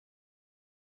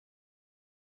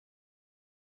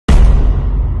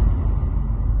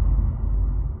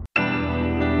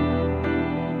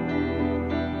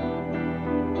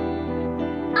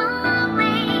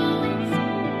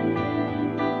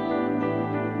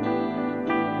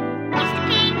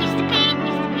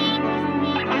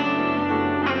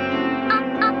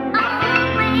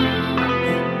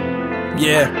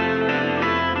Yeah.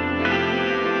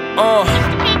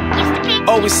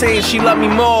 Always saying she love me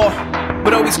more,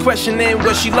 but always questioning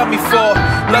what she love me for.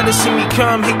 Love to see me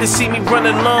come, hate to see me run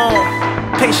along.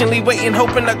 Patiently waiting,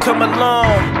 hoping I come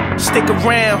along. Stick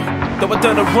around, though I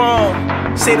done it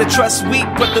wrong. Say the trust weak,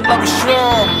 but the love is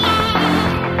strong.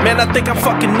 Man, I think I'm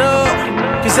fucking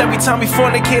up, cause every time we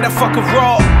fornicate, I fuck her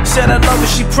raw. Said I love her,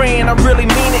 she praying, I really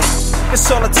mean it. It's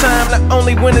all the time, not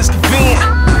only when it's convenient.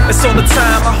 It's all the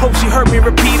time, I hope she heard me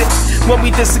repeat it. When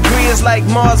we disagree, it's like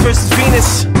Mars versus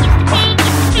Venus.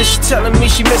 Then she telling me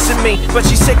she missing me, but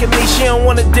she sick of me, she don't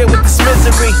wanna deal with this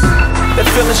misery. That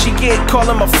feeling she get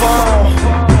calling my phone,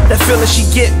 that feeling she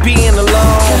get being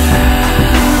alone.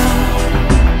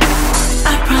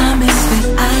 I promise that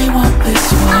I want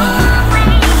this war.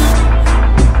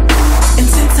 And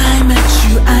since I met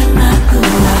you, I'm not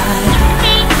gonna lie,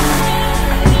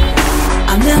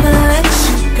 I'll never let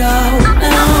you go,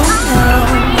 no, no.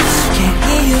 Can't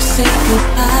hear you say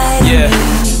goodbye to me.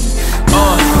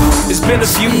 It's been a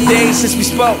few days since we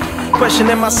spoke.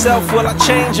 Questioning myself, will I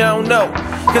change? I don't know.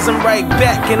 Cause I'm right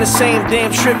back in the same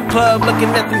damn strip club, looking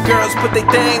at them girls put they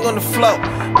thing on the floor.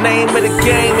 Name of the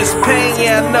game is pain,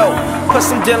 yeah I know.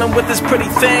 Plus I'm dealing with this pretty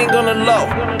thing on the low.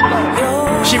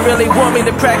 She really want me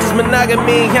to practice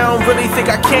monogamy. I don't really think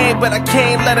I can, but I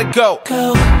can't let her go.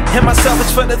 And myself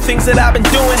is for the things that I've been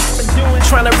doing,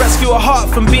 trying to rescue a heart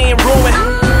from being ruined.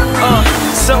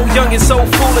 So young and so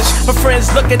foolish. My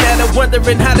friends looking at her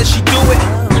wondering how does she do it.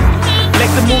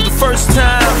 Make the move the first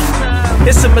time,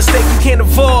 it's a mistake you can't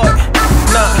avoid.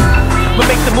 Nah, but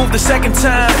make the move the second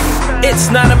time, it's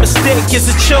not a mistake, it's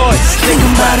a choice. Think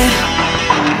about it.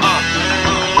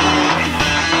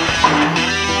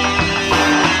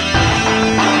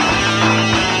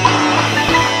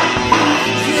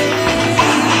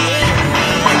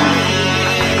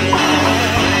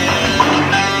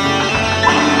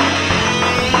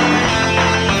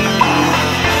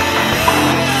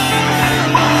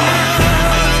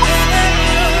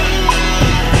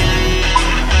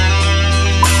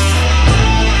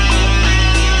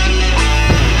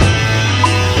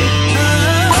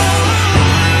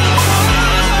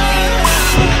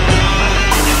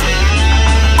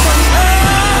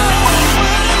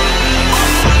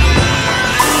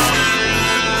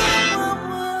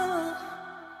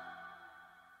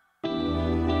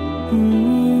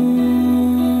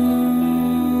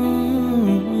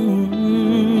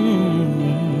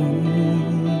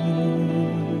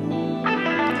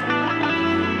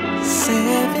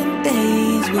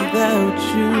 Without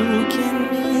you can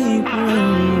make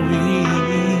one weak.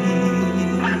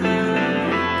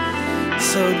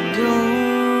 So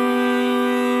don't